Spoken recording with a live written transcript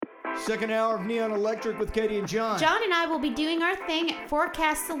Second hour of Neon Electric with Katie and John. John and I will be doing our thing at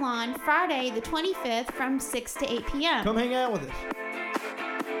Forecast Salon Friday the 25th from 6 to 8 p.m. Come hang out with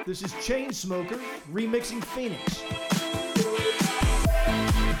us. This is Chainsmokers remixing Phoenix.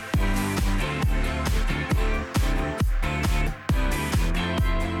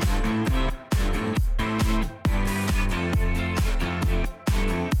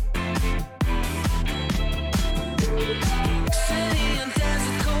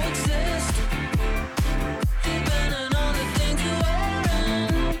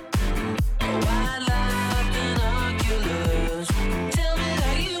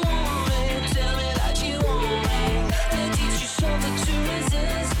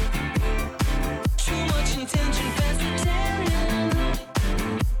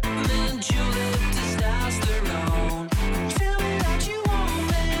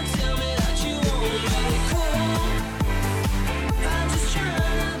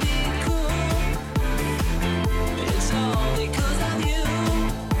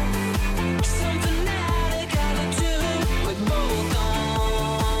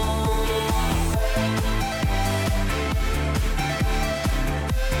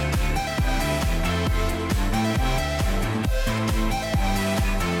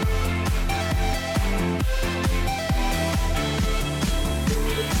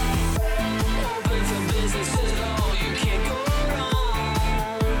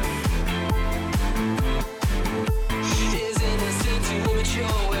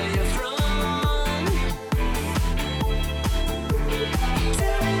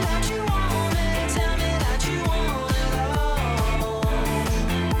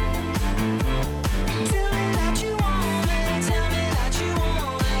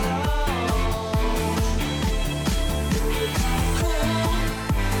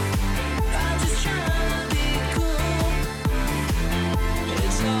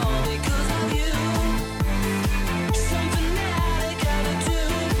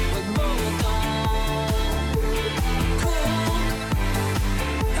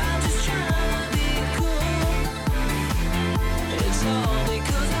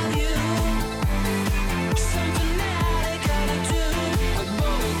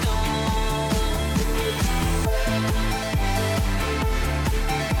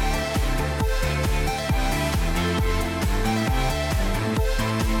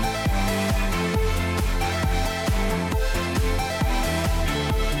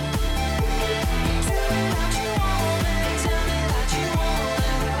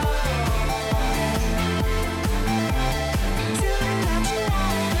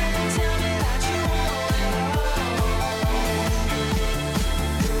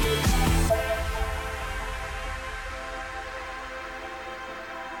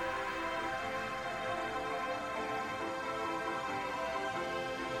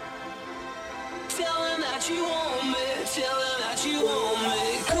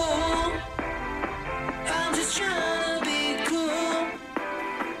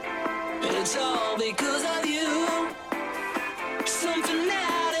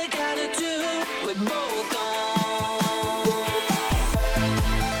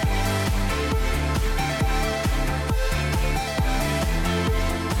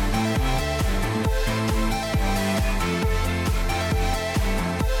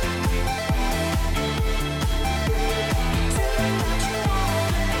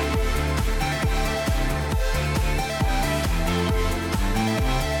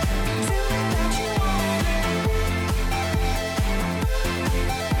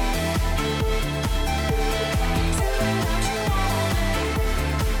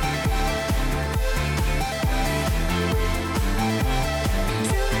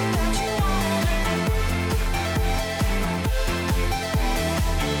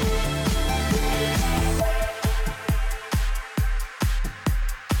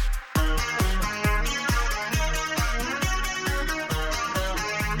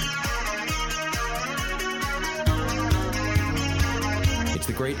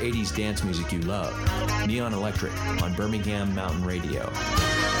 Great 80s dance music you love. Neon Electric on Birmingham Mountain Radio.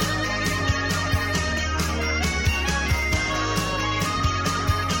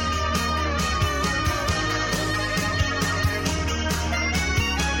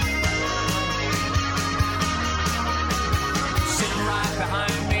 Sitting right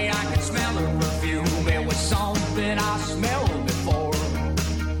behind me, I can smell her perfume. It was something I smelled before.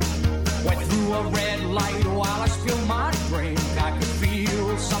 Went through a red light while I spilled my drink. I could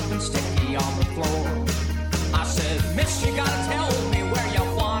feel something sticky on the floor. I said, Miss, you gotta tell me where you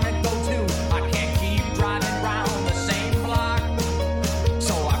wanna go to. I can't keep driving round the same block.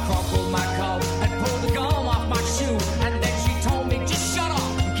 So I crumpled my cup and pulled the gum off my shoe. And then she told me, just shut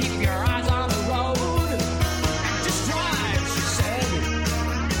up and keep your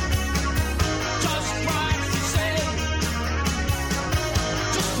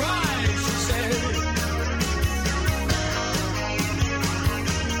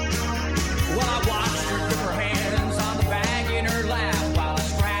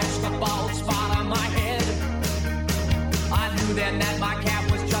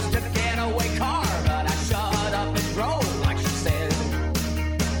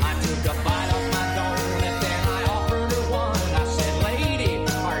took a bite of my donut, then I offered her one. I said, lady,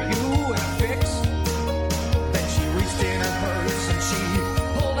 are you in a fix? Then she reached in her purse and she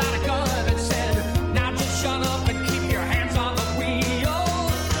pulled out a gun and said, now just shut up and keep your hands on the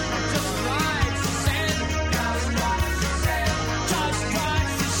wheel. Just drive, she said. Just drive, she said. Just drive,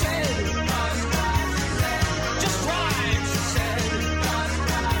 she said. Just drive, she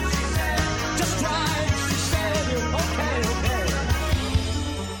said. Just drive, she said. Okay, okay.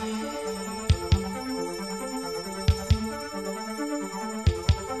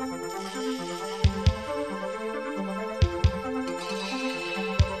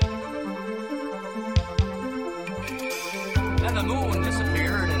 Then the moon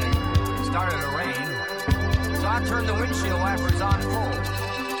disappeared and it started to rain. So I turned the windshield wipers on full.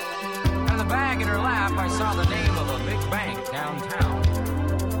 And in the bag in her lap, I saw the name of a big bank downtown.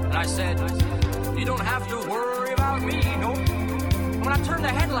 And I said, you don't have to worry about me, no. When I turned the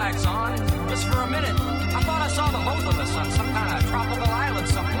headlights on, just for a minute, I thought I saw the both of us on some kind of tropical island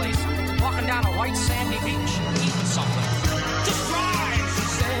someplace, walking down a white sandy beach, eating something. Just drive, she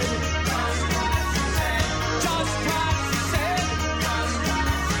said. Just drive, she said. Just drive, she said. Just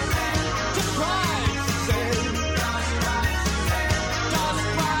drive, she said. Just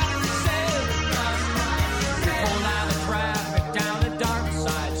drive, she said. We pulled out of traffic down a dark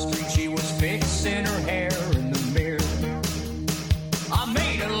side street. She was fixing her hair in the mirror. I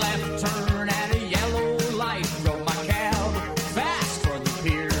made a left turn at a yellow light, drove my cab fast for the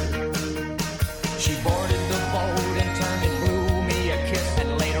pier. She boarded the boat and turned and blew me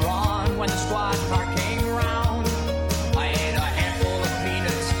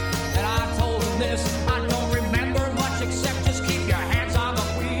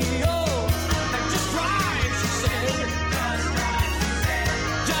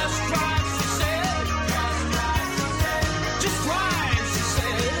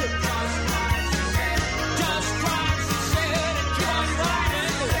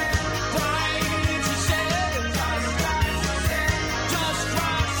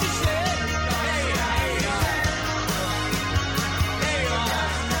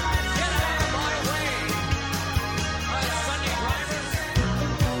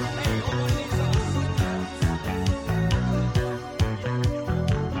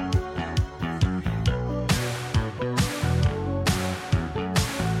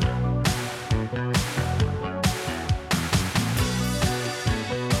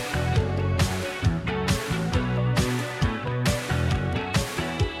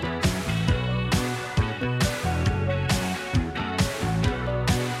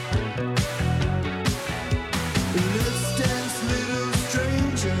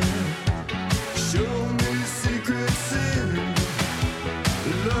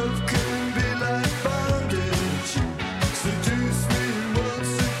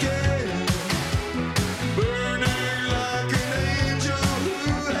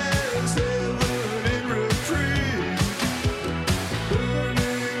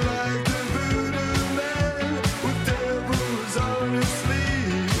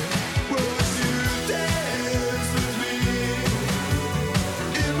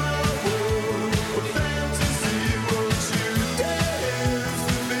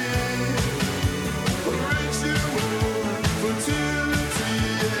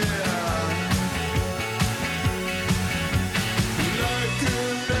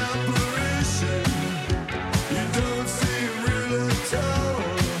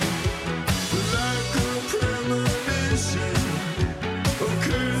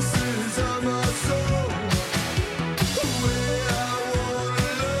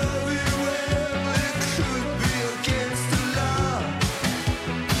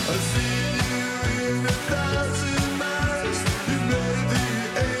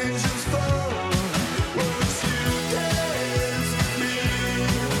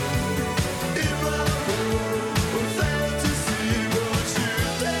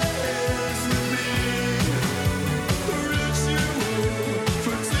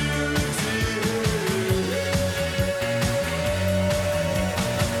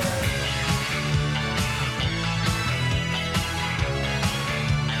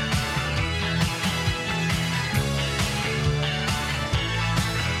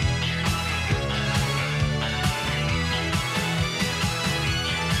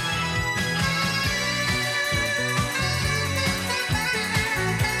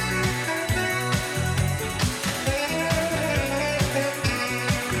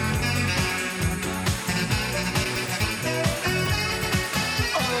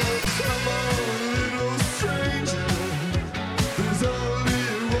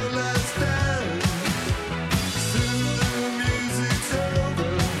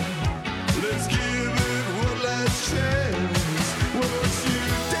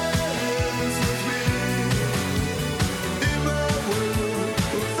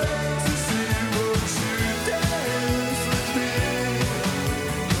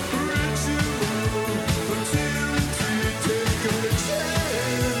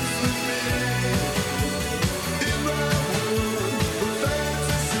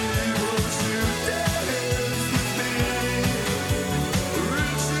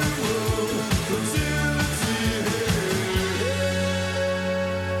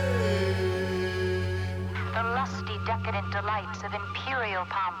surface of Imperial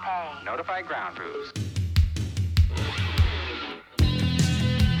Pompeii. Notify ground crews.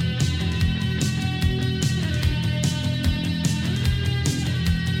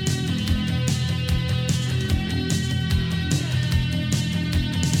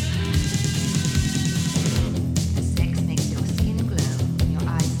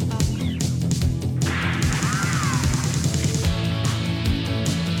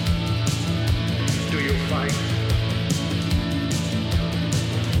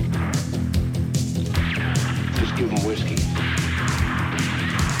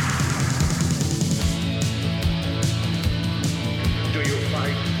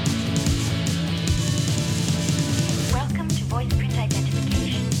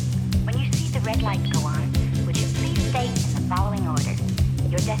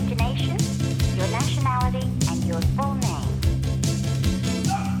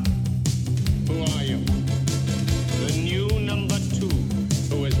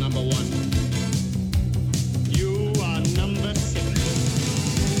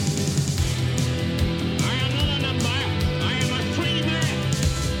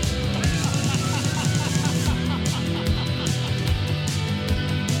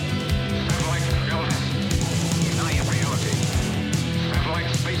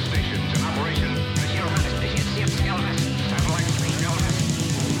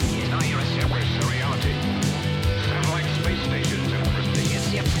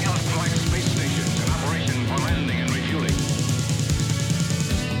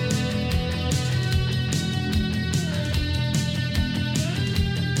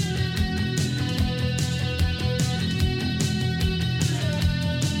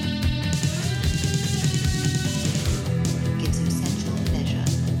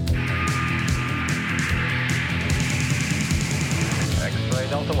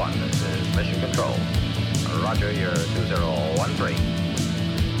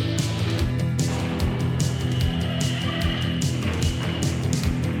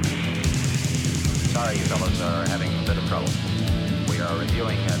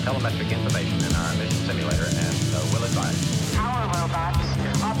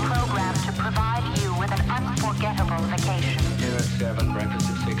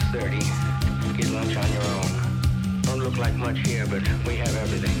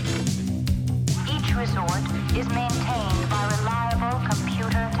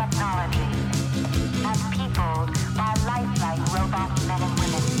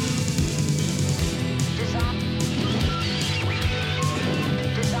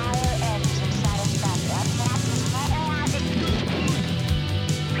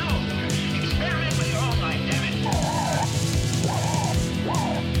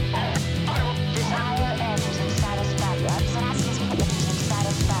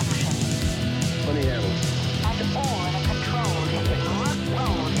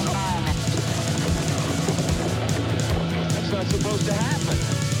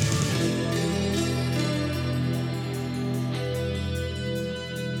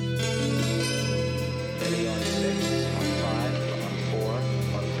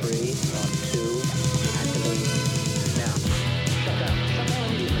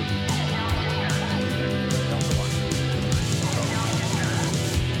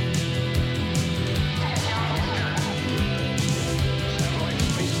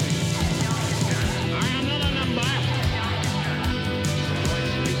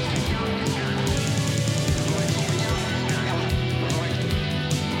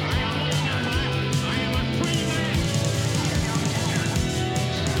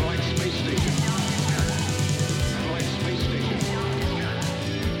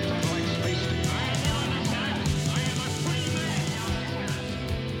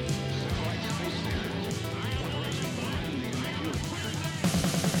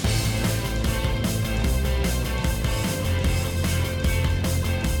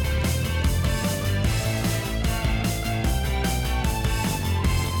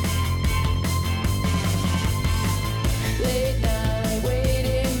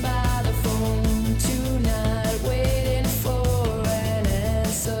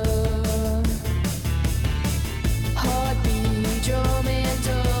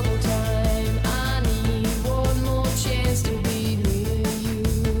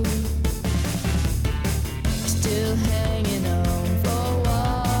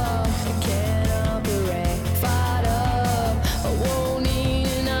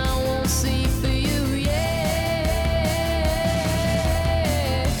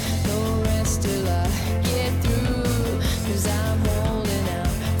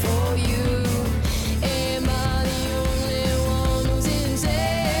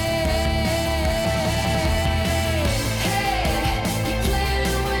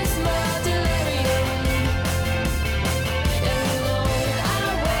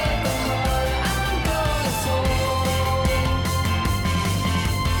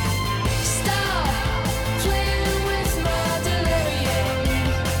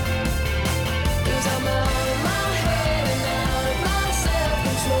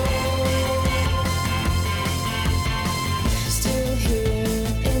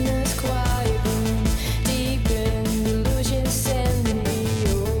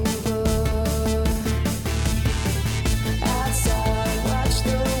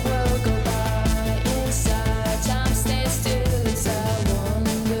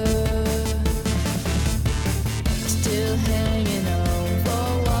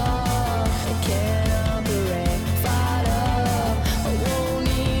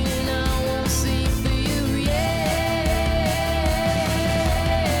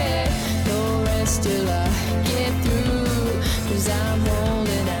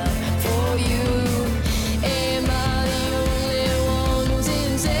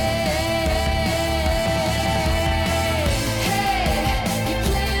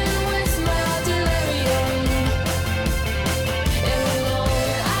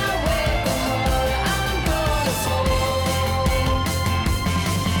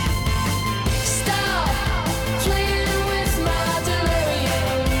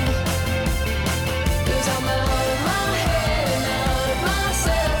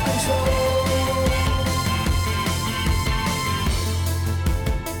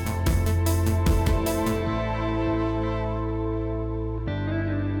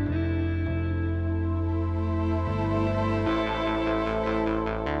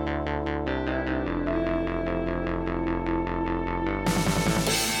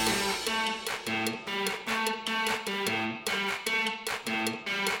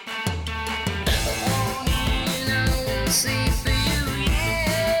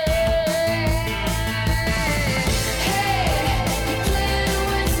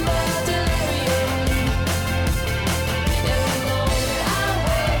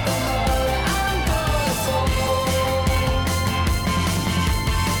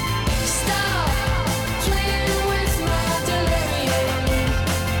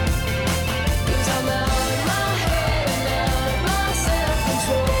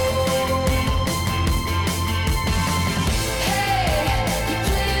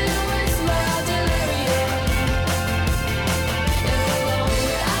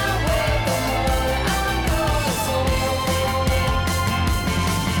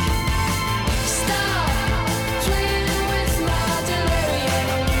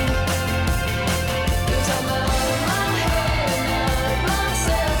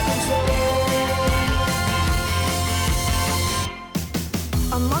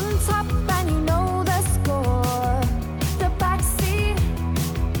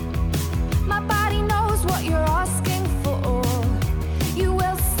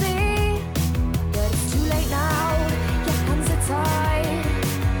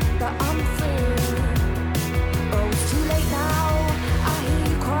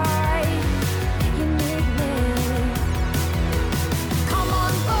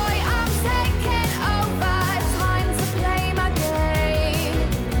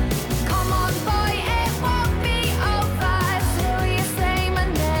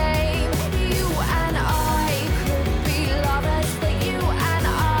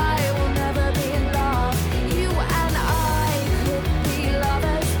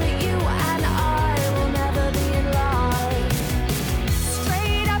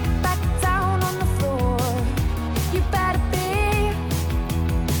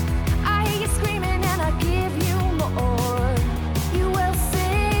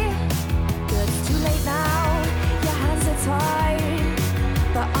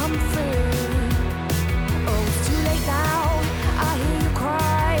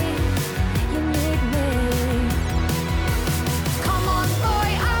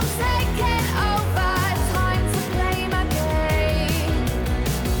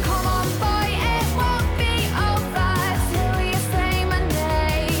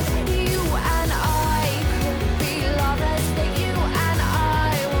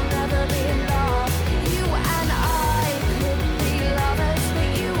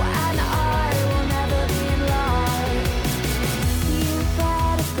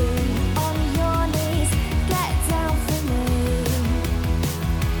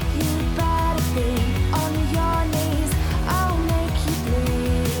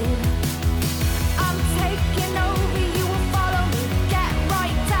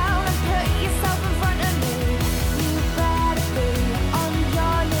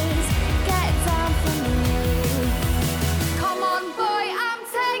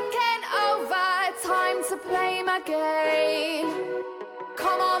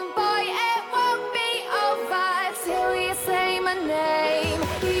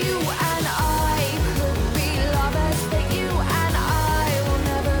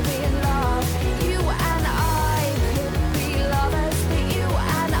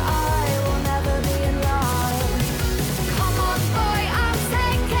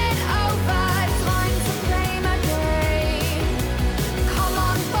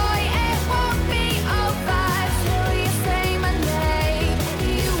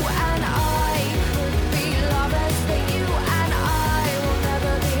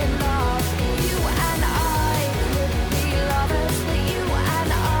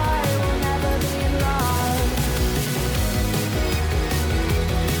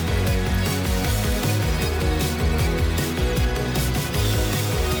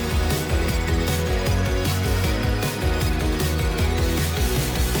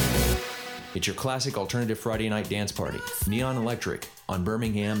 It's your classic alternative Friday night dance party, Neon Electric, on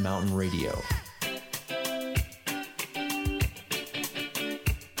Birmingham Mountain Radio.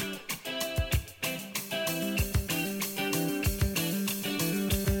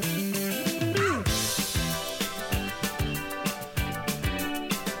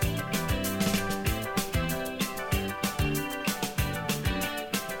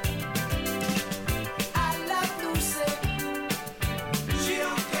 She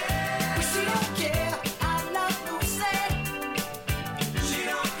don't care.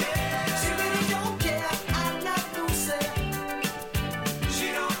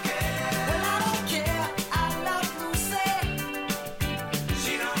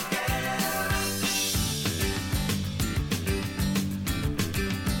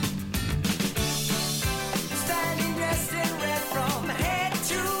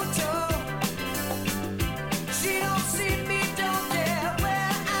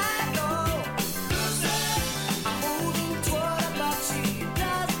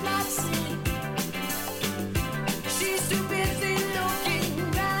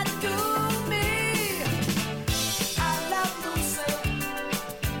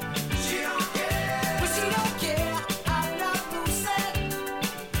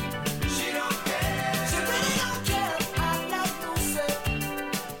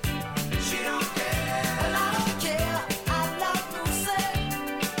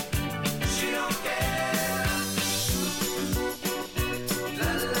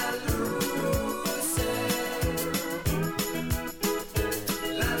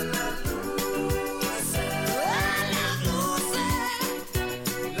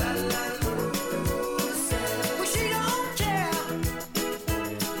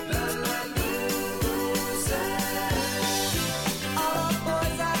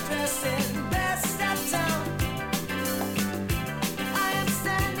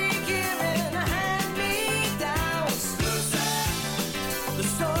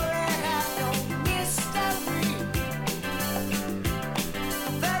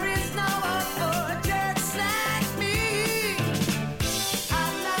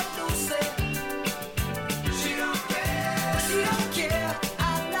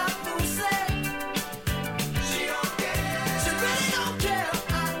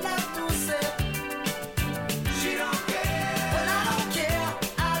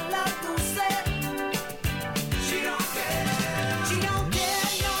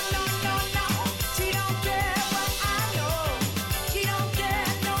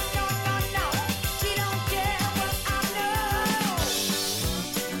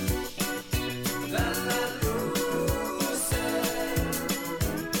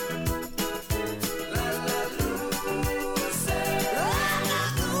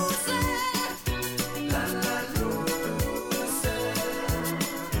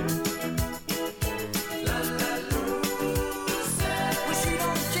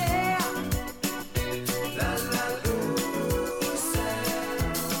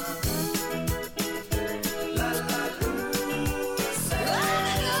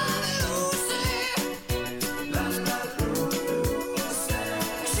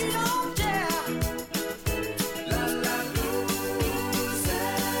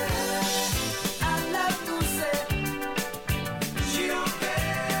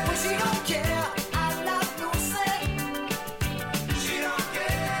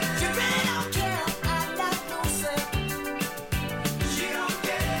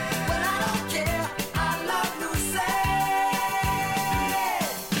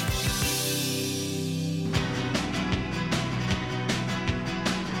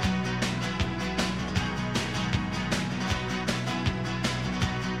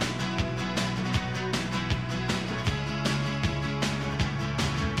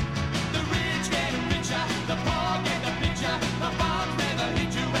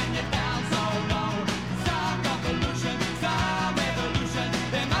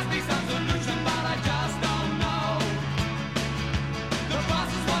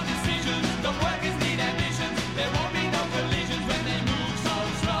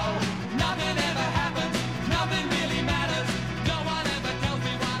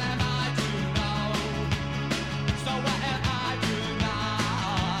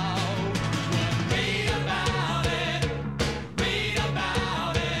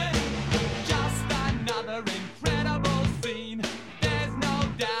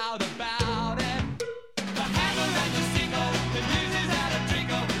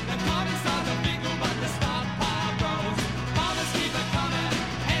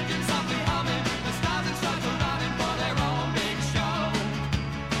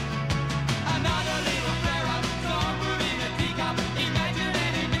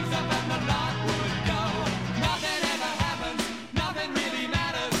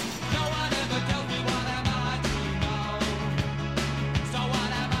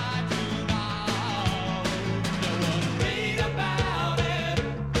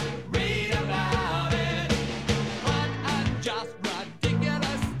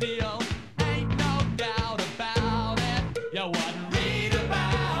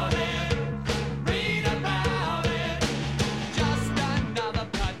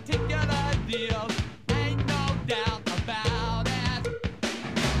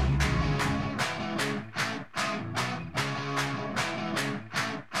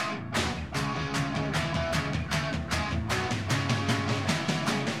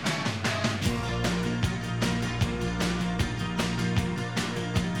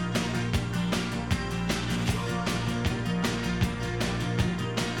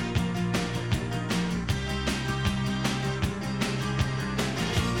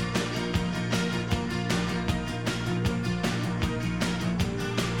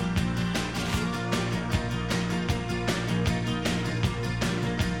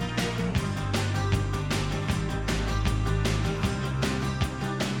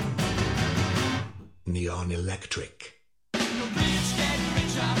 Neon Electric.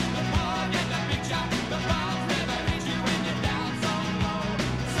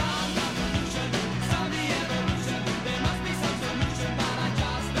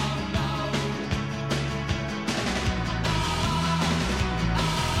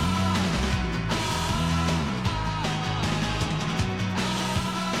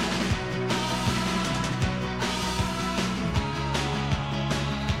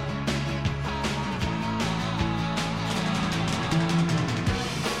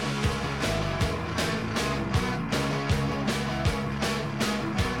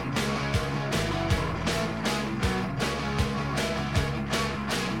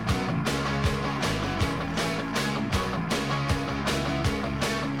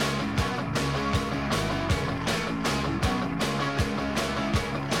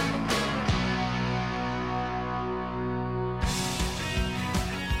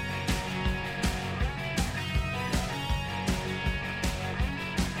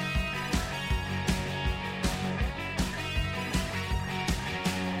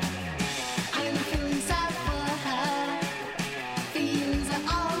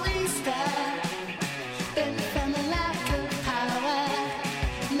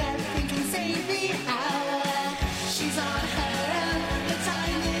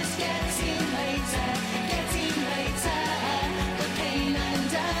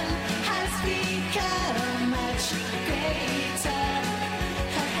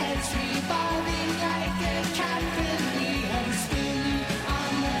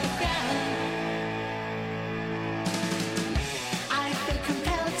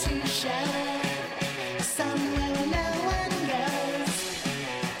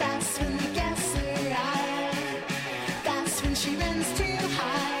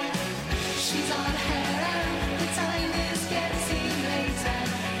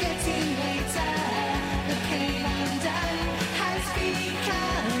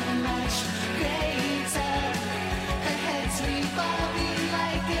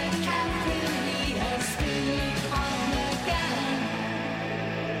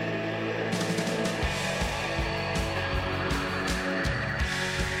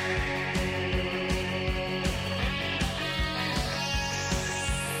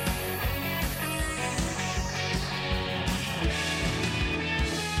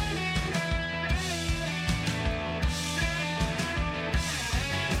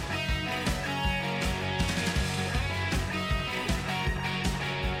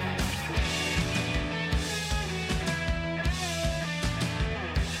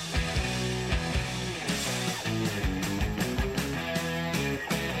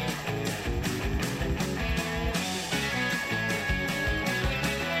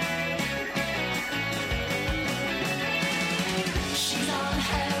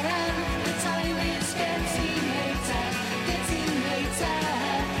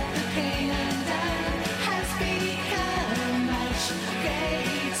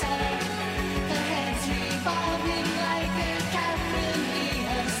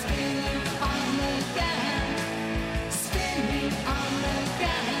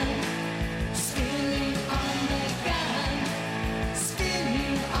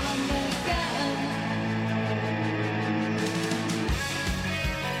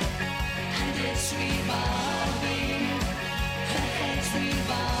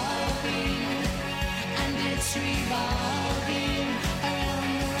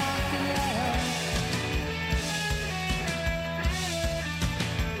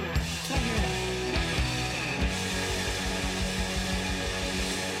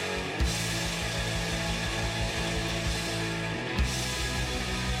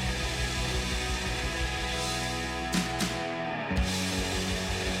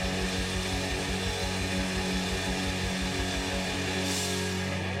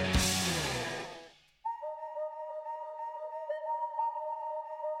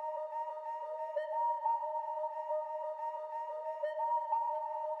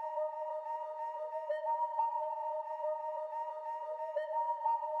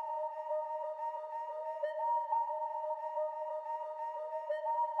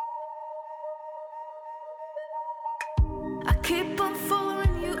 I keep on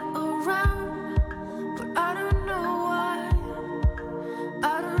following you around, but I don't know why.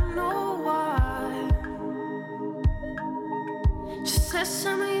 I don't know why. She says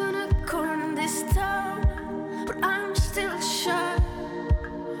I'm a unicorn in this town, but I'm still shy.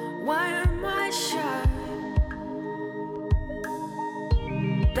 Why am I shy?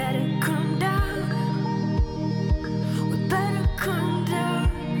 Better calm down. We better calm down.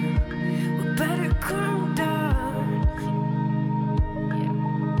 We better calm down.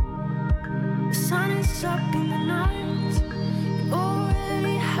 The sun is up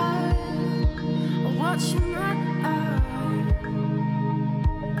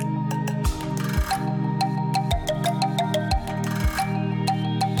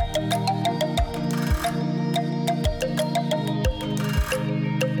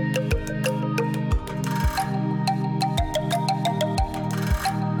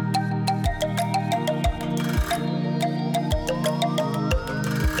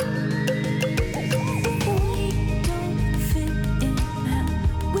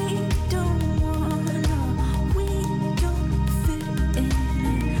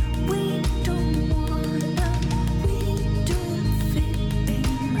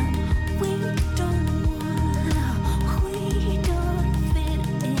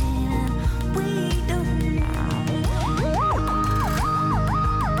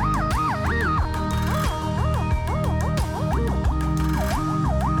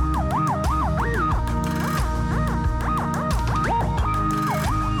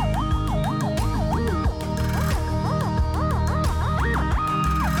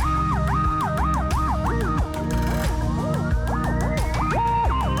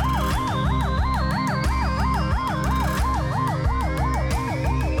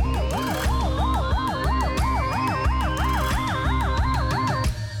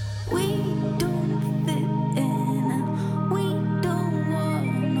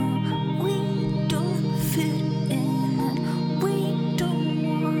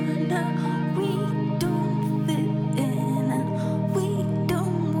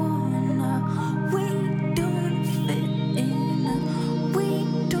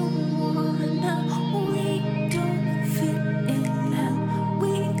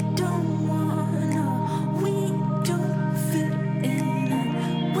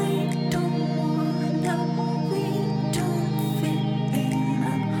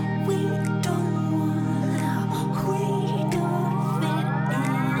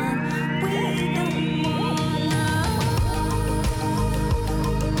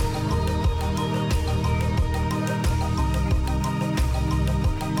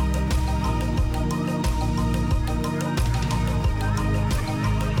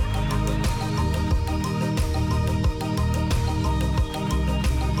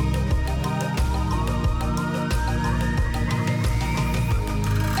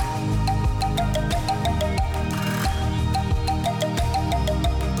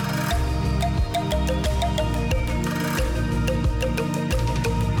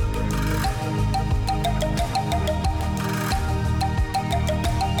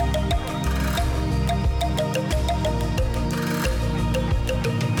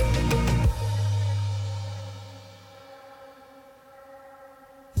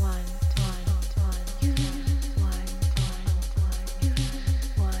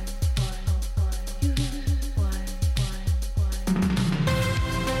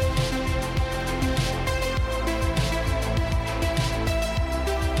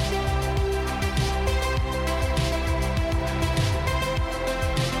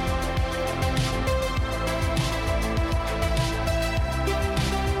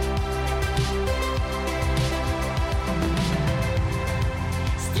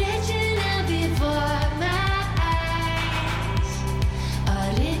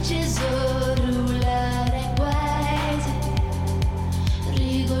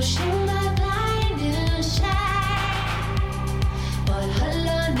you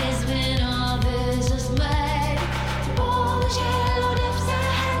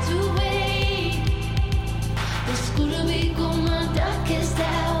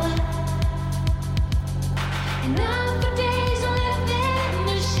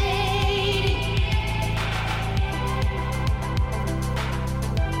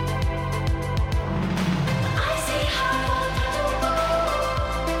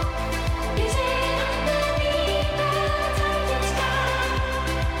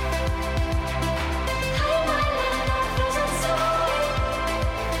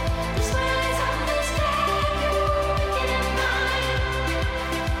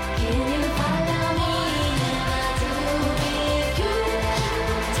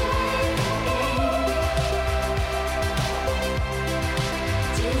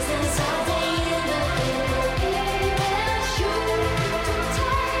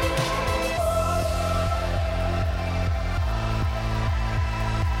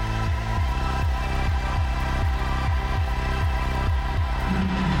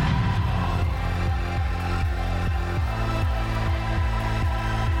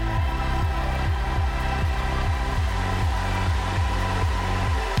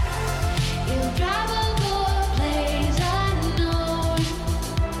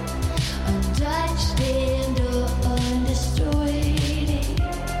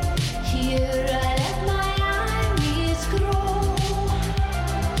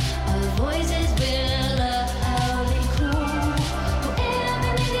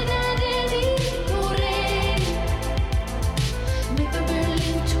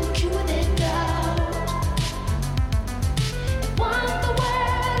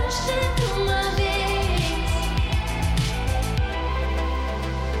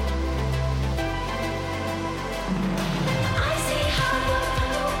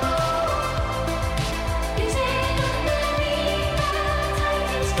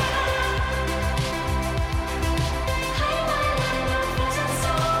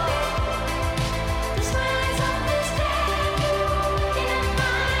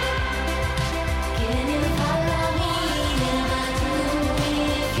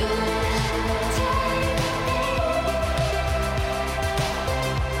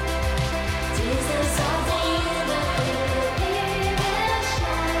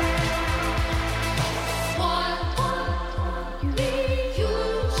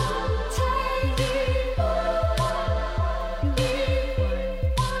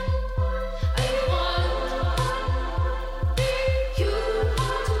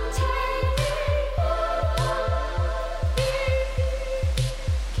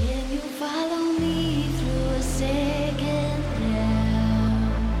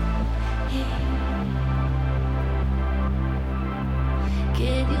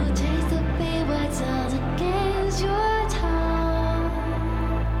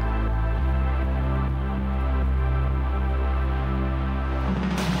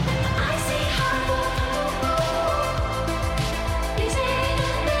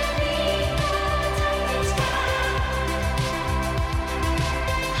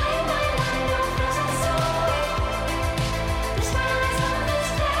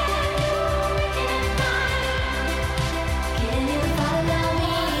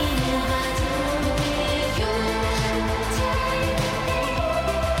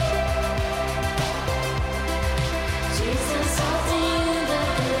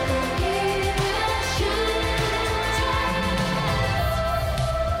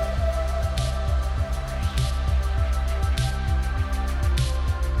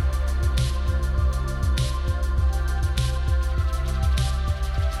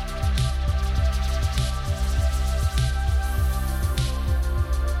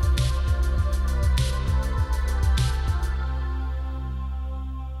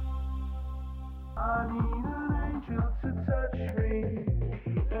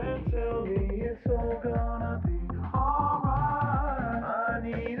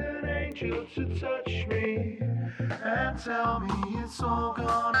to touch me and tell me it's all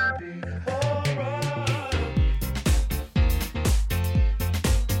gonna be alright.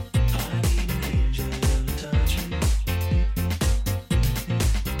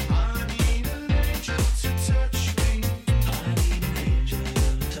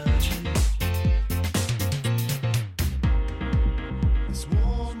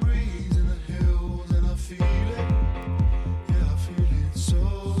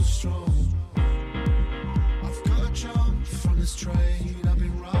 Train I've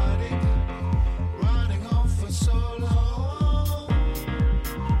been riding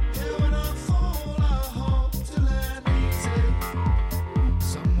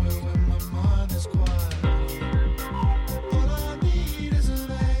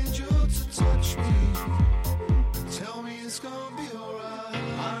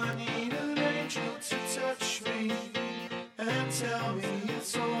me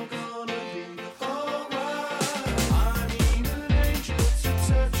it's all gonna be alright. I need an angel to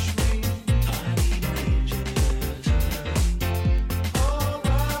touch me. I need an angel to touch me.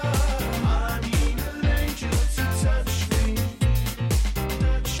 Alright. I need an angel to touch me.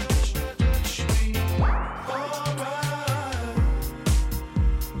 Touch me. Alright.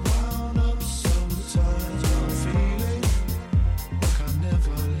 Wound up sometimes, I'm feeling like I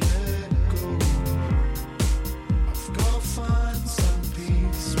never let go. I've gotta find some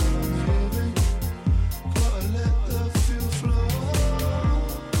peace when I'm living. Gotta let the feel flow.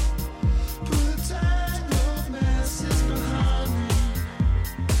 Put a tag of messes behind me.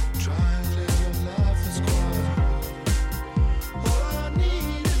 Try and live a life that's quiet. All I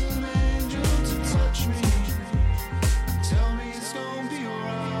need is an angel to touch me. Tell me it's gonna be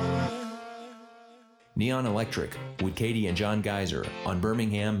alright. Neon Electric with Katie and John Geyser on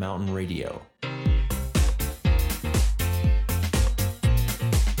Birmingham Mountain Radio.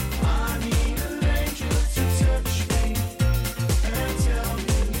 I need an angel to touch me and tell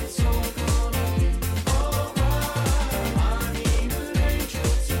me it's all gonna be alright. I need an angel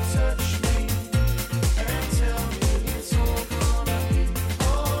to touch me and tell me it's all gonna be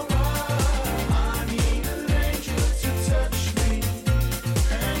alright. I need an angel to touch me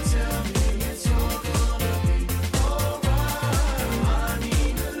and tell me it's all gonna be alright. I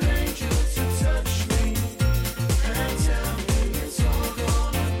need an angel to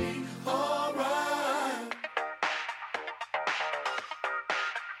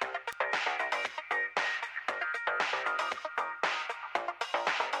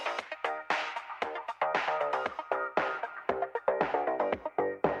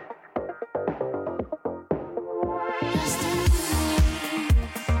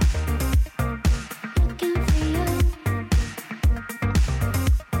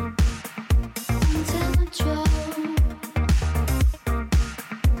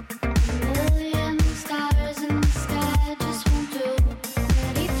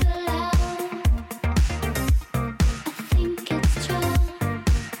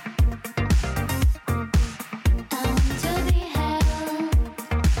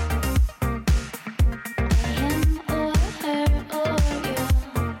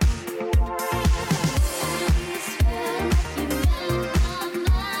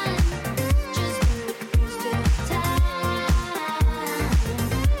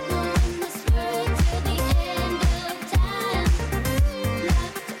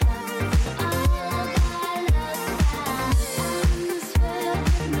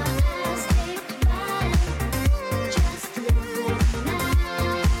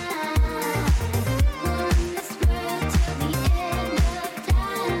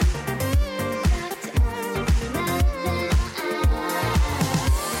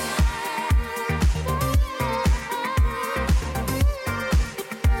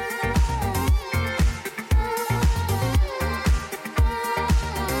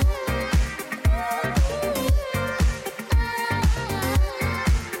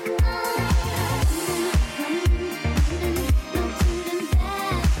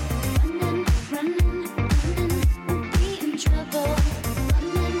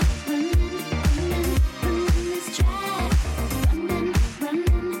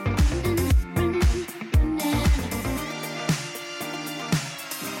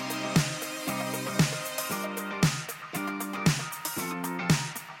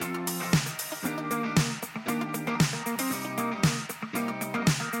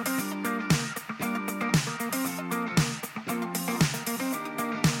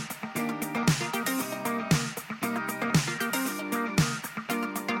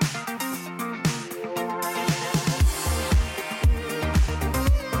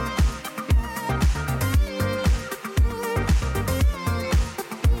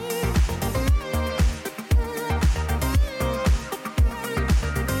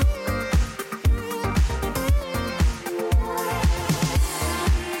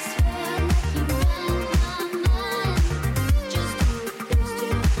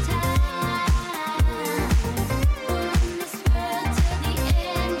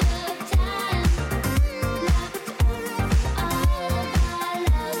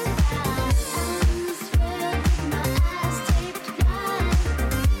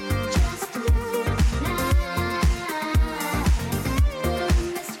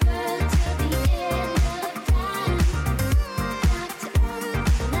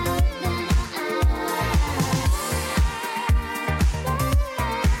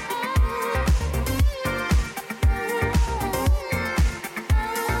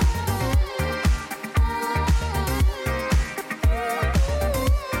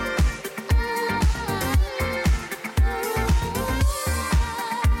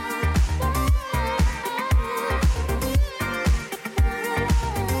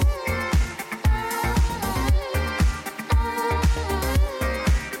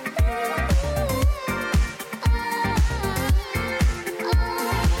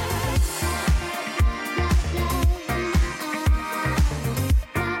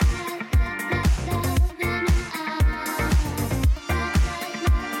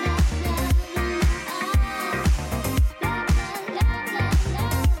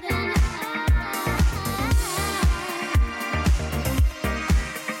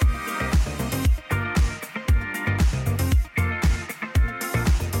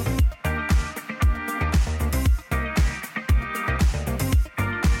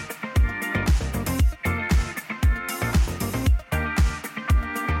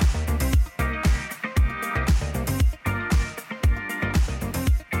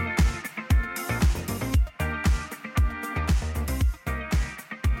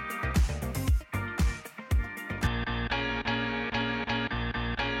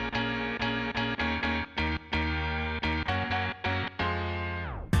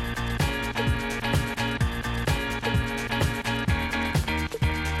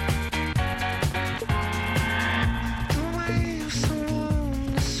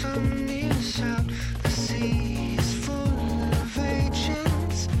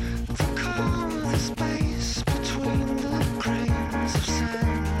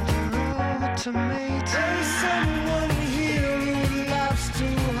to mate. There's someone here who laughs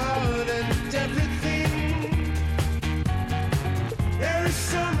too hard at everything. There is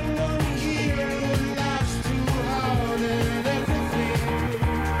someone here who laughs too hard at everything.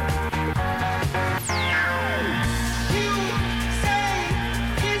 You say,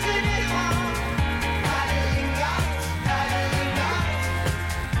 isn't it hard? Paddling out, paddling out.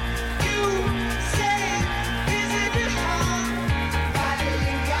 You say, isn't it hard?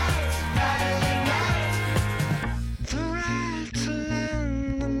 Paddling out, paddling out. The rattle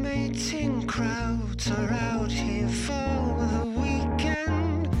and the mating crowds are out here for the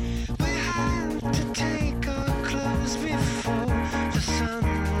weekend. We had to take our clothes before the sun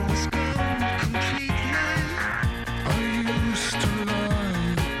was gone completely. I used to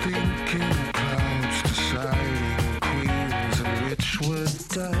lie thinking clouds deciding queens and which were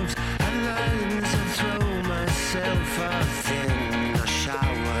doves. And learned to throw myself off in a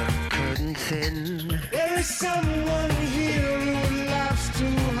shower curtain thin. There's someone here who laughs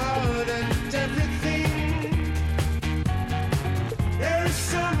too hard at everything. There's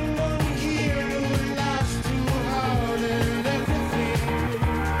someone here who laughs too hard at everything.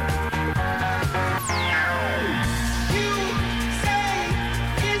 You say,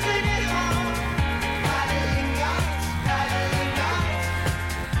 isn't it hard? Paddling out, paddling out.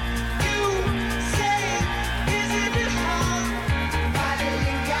 You say, isn't it hard?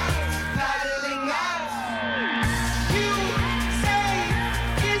 Paddling out, paddling out. You say,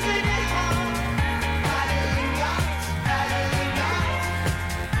 isn't it hard? Paddling out, paddling out.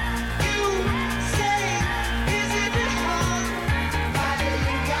 You say, isn't it hard?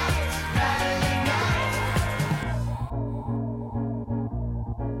 Paddling out, paddling out.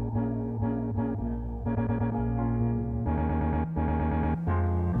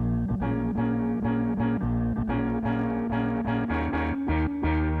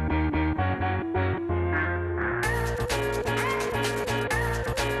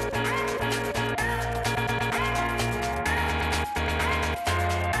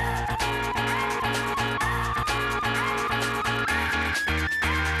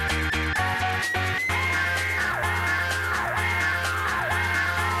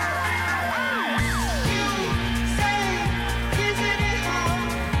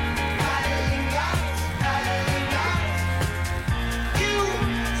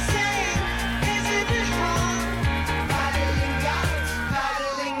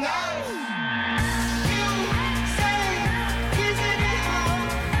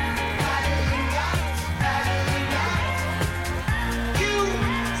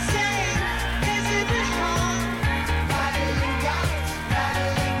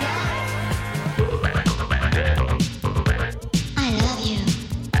 I love you.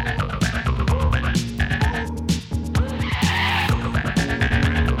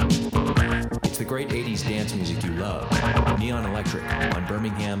 It's the great 80s dance music you love. Neon Electric on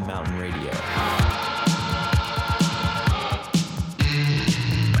Birmingham Mountain Radio.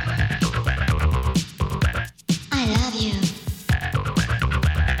 I love you.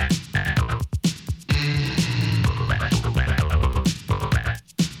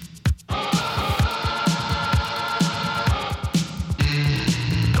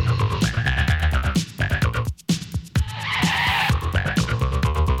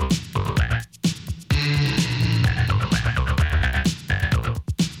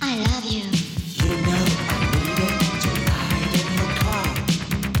 I love you. You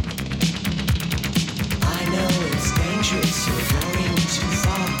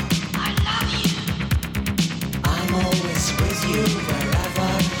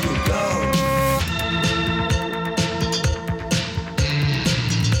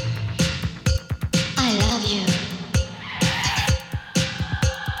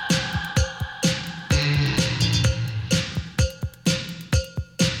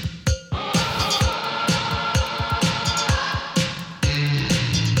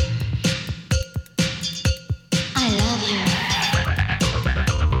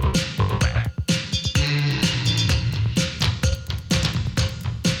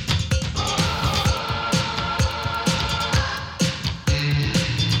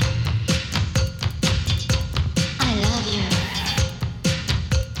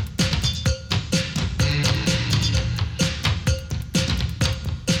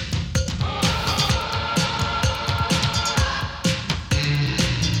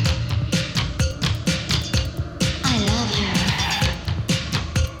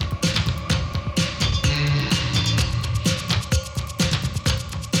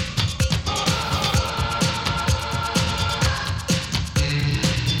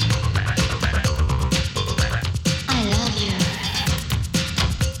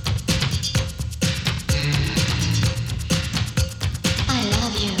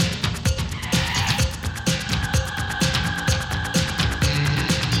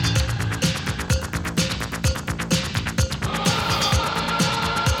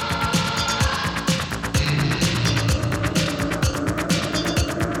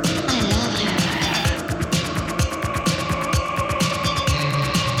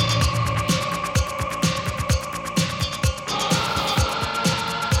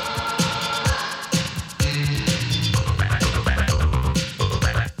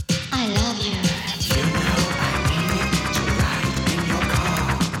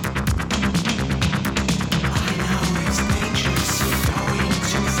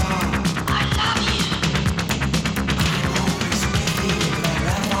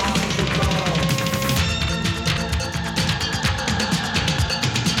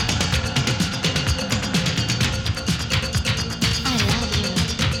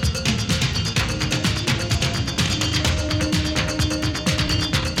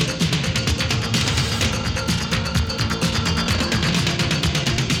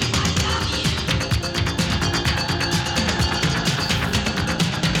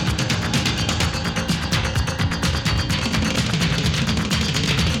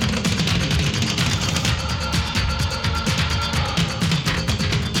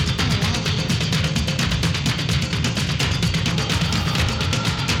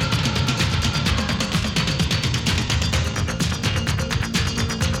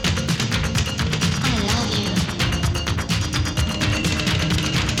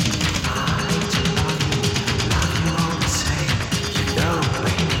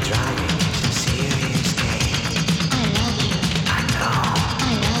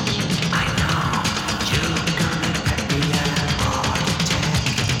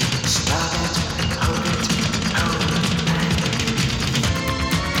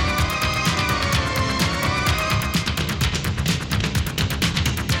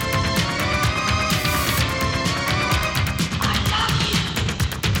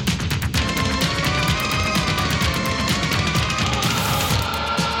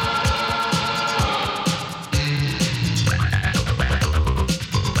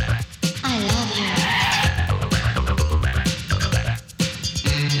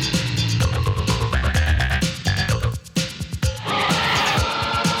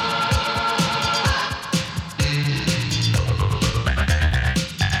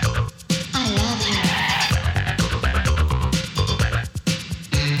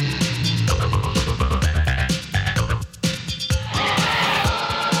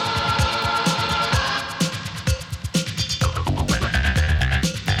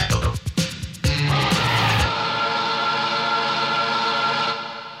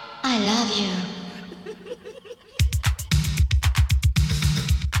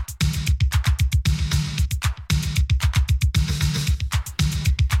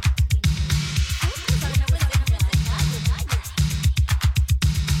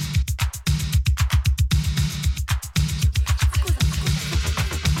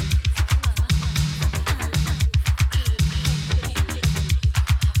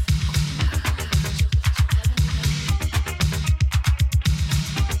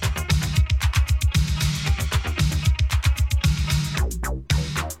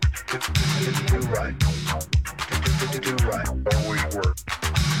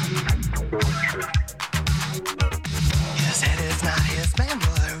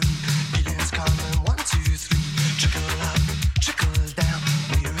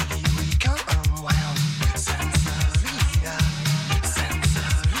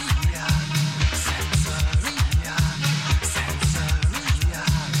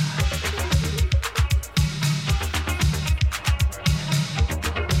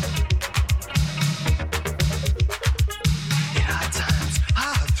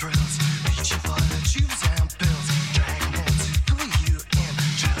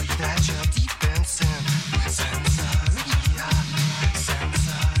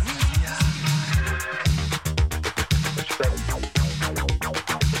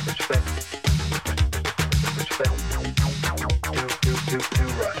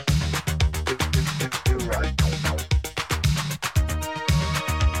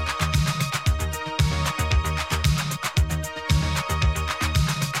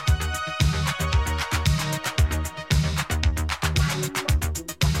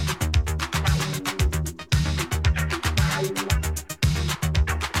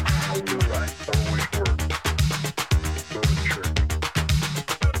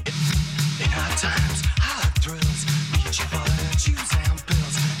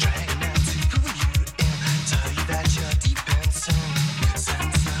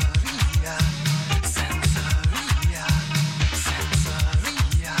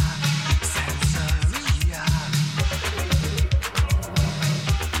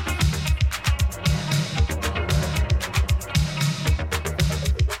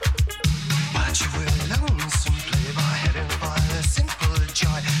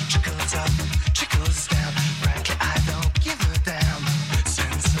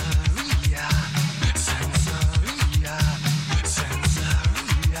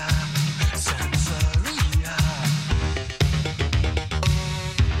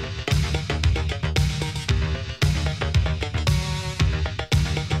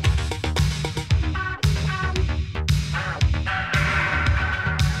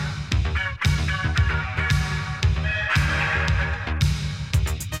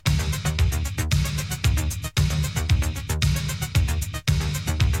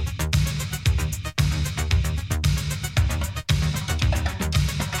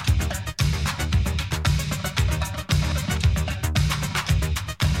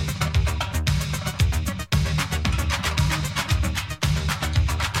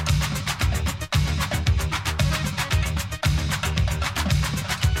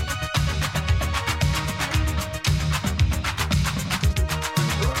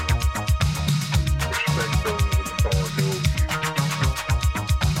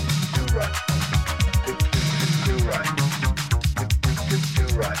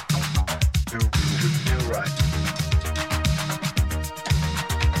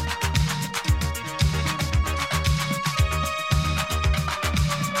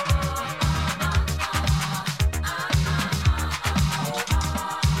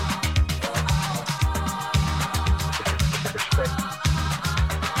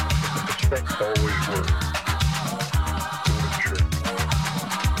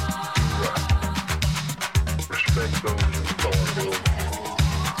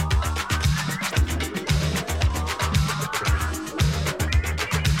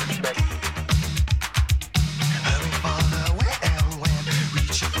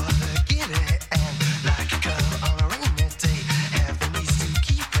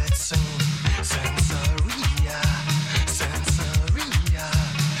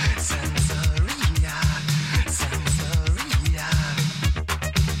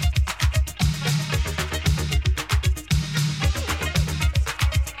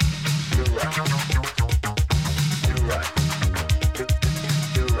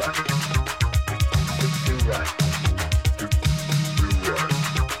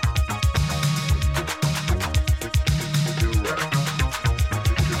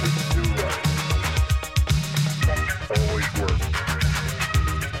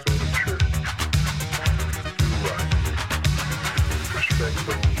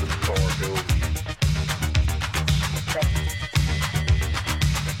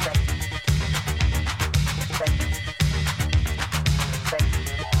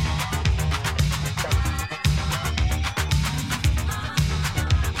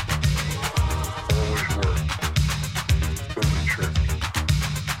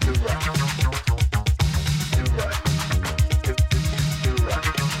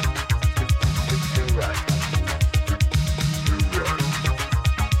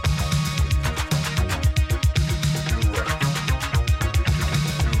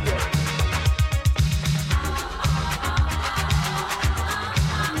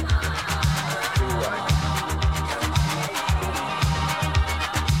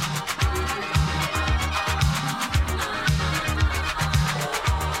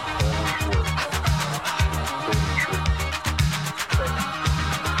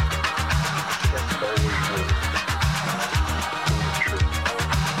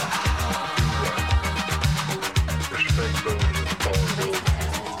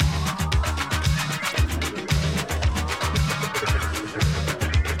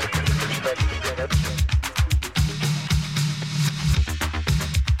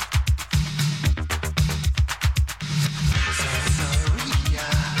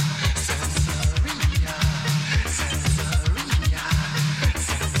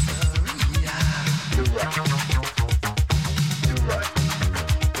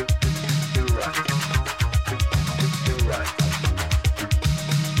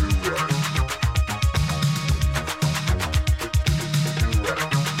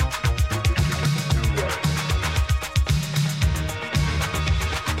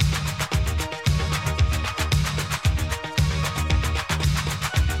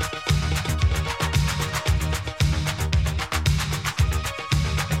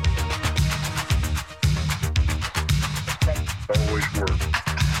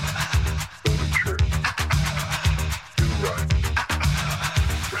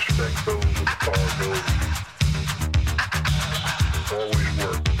that goes as far goes. Always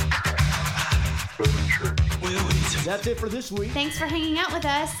work. Go to church. That's it for this week. Thanks for hanging out with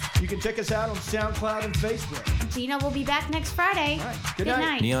us. You can check us out on SoundCloud and Facebook. Gina will be back next Friday. All right. Good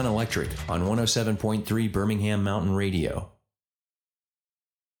night. Neon Electric on 107.3 Birmingham Mountain Radio.